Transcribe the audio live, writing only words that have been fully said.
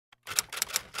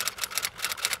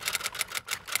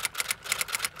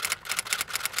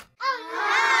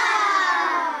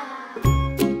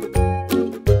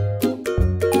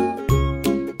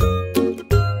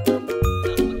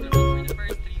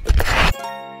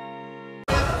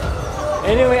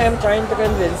Anyway, I'm trying to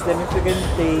convince them if we can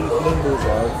play Bean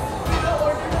Boozled.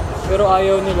 Pero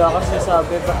ayaw nila kasi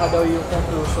sabi baka daw yung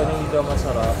conclusion hindi daw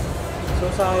masarap. So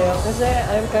sayang kasi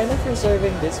I'm kind of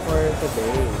reserving this for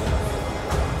today.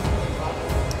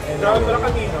 Anyway. Pero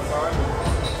kanina pa,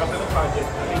 kasi ng budget,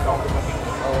 nakita ko matingin.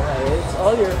 Okay, it's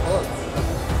all your fault.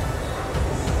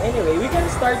 Anyway, we can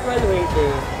start while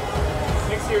waiting.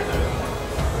 Next year na rin.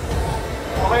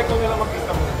 Okay, kung nila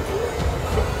makita mo.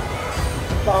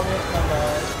 Promise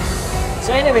naman. So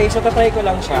anyway, so tatry ko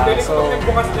lang siya. So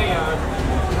bukas na yan.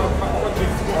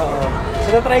 oo. So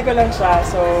tatry ko lang siya.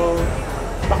 So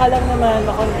baka lang naman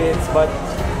ma-convince, but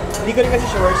hindi ko rin kasi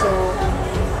sure. So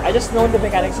I just know the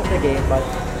mechanics of the game, but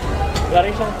wala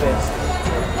rin siyang twist.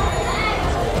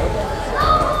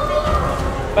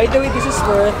 By the way, this is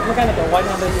worth, magkano to?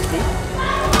 150?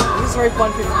 This is worth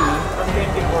 150. From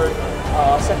Candy Corner.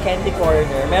 Sa Candy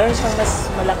Corner. Meron siyang mas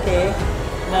malaki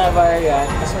na variant,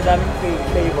 mas madaming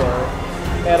flavor.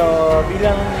 Pero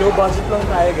bilang low budget lang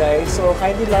tayo guys, so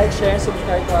kindly like, share, and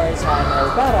subscribe to our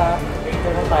channel para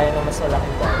magkaroon tayo ng mas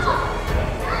malaking budget.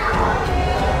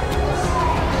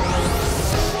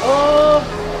 Oh!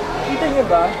 Kita niyo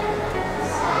ba?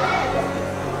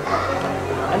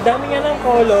 Ang dami nga ng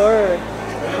color.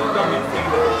 Ang daming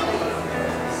flavor.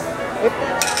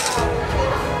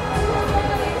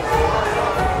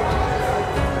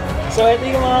 So ito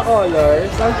yung mga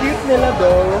colors. Ang cute nila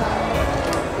though.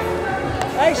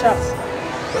 Ay, shucks.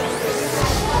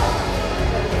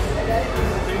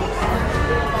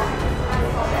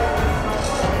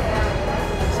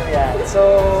 So yeah. So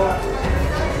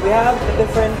we have the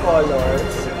different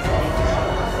colors.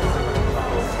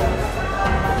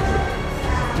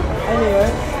 Ano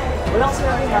yun? Wala kasi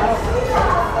nakiharap.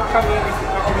 Kami.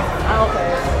 Okay.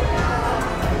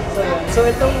 So yun. So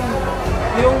itong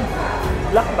yung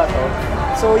black ba to?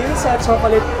 So yung sa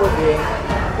chocolate pudding,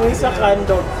 yung isa canned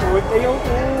dog food, yung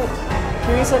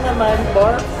isa naman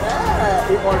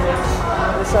yung orange,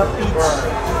 yung isa peach,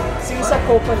 yung isa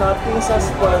coconut, yung isa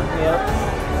spoiled milk,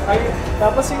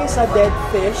 tapos yung isa dead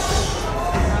fish,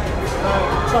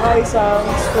 tsaka isang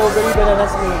strawberry banana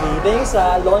smoothie, then yung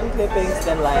isa lawn clippings,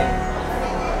 then lime.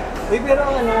 Uy, pero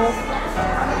ano,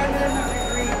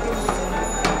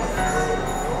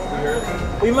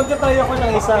 uy, magta-try ako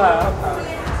ng isa ha.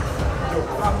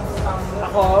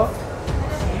 Ako?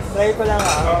 Try ko lang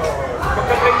ha.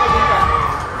 Magka-try na din kami.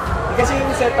 Kasi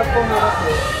yung setup ko hirap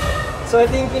eh. So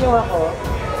ito yung kinuha ko.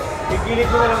 Igilid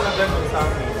mo na lang na ganun sa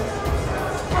amin.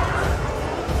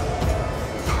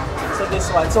 So this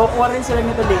one. So kuha rin sila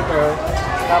nito later.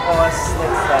 Tapos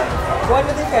next time. Kuha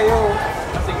na din kayo.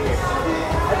 Sige.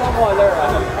 Itong color ha.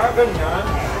 Ganyan?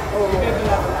 Oo.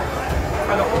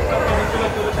 Ano ko,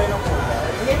 tulad tayo ng kulay.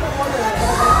 Hindi itong color.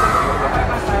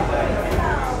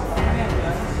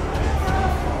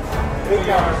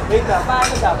 Wait lang.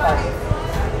 Paano dapat?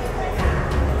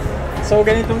 So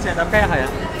ganitong setup. Kaya?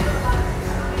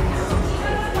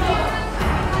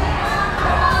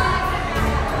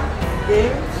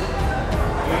 Game?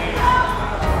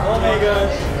 Oh my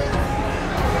gosh.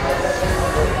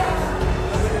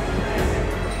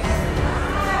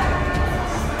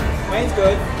 Mine's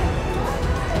good.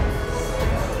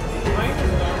 Mine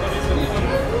is not, but it's okay.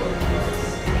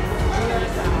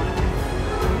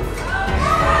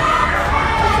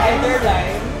 Either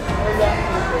lime or long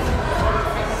pudding.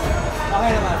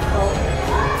 Okay naman. So,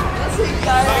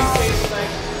 tayo. Mine tastes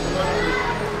like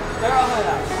Pero okay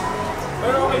lang.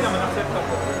 pero okay naman,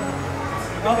 acceptable.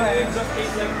 Okay. It just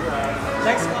tastes like grass.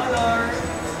 Next color.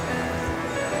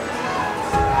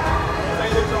 It's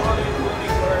either chocolate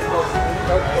pudding or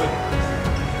dog food.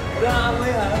 Wala nga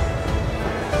amoy ha.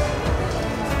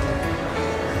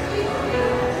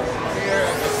 Here,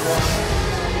 I just want.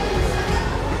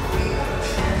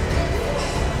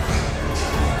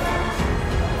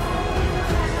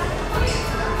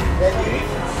 Ready?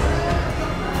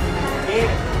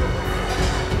 Game.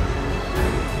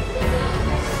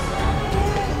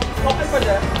 Okay pa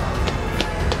dyan.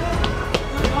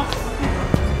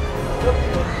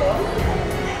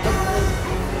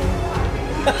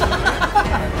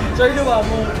 Sorry, luwa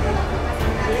mo.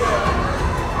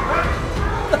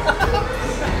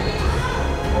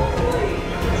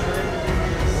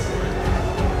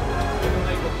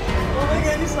 Oh my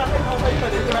God, yung sa akin okay pa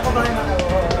din. Kinakabahin ako.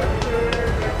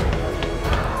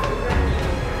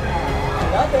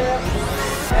 Love it.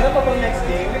 Meron pa bang next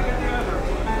game?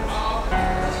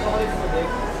 Chocolate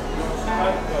pudding.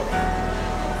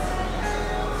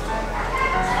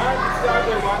 And the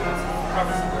other one is from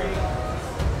spring.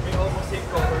 We almost take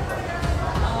cover.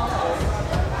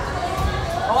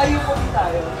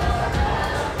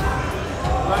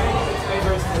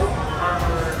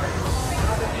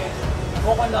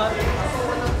 chocolate.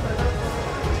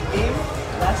 Game?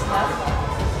 Last na?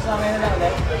 Sa amin na lang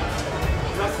ulit.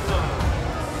 Last na.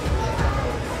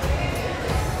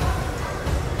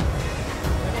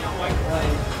 Ano yung white?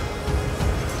 White.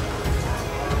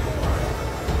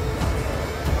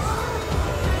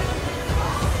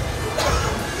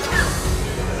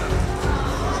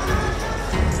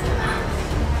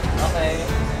 Okay.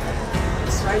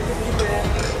 Let's try to eat it.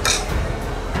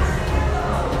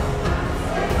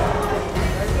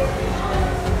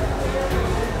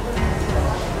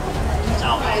 It's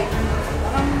okay.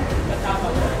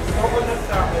 Coconut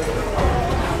sa akin.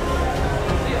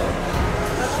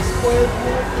 Spoiled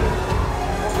milk.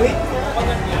 Wait nga.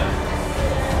 Coconut niya.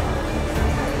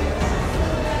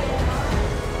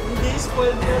 Hindi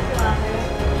spoiled milk yung akin.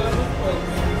 Wala mo spoiled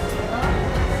milk.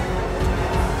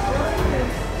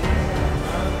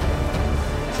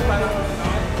 Kasi parang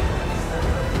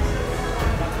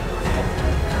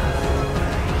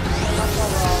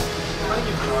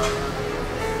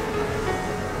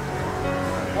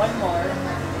One more.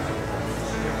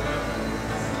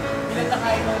 Ilan na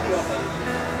kain mo, di okay?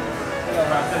 Hello.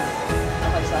 Battle.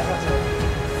 Okay, sana.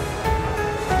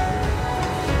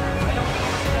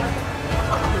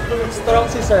 Strong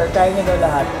si sir, kaya niya daw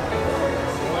lahat.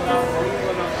 Wala.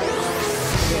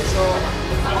 Okay, so,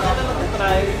 ako na lang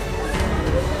mag-try.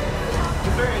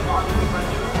 Sir, ito ano yung brand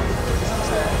nyo?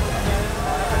 Sir,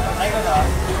 try ko na.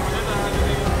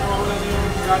 Nawawala na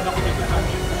yung gana ko dito sa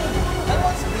akin. I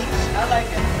want speech. I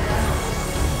like it.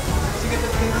 Sige,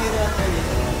 but hindi na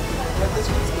but this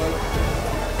one's good.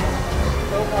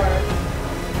 So far,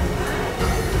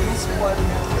 this one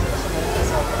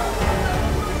is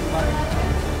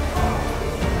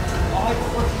okay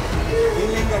po. Yun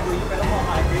lang gagawin, pero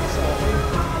makakaagay sa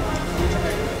hindi siya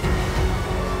gagawin.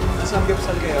 Nasa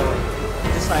samgyupsal kayo,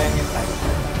 hindi sayang yung time.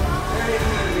 Very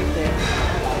wait.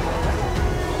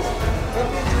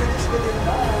 Hope you enjoyed this video.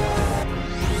 Bye!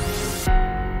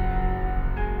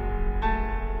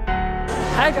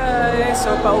 Hi guys!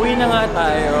 So pauwi na nga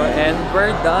tayo and we're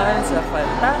done sa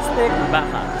Fantastic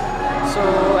Baka. So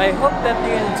I hope that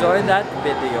you enjoyed that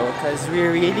video because we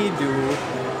really do.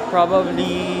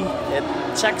 Probably it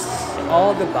checks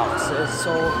all the boxes.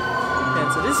 So, yeah,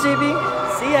 so this is JB.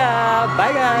 See ya!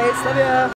 Bye guys! Love ya!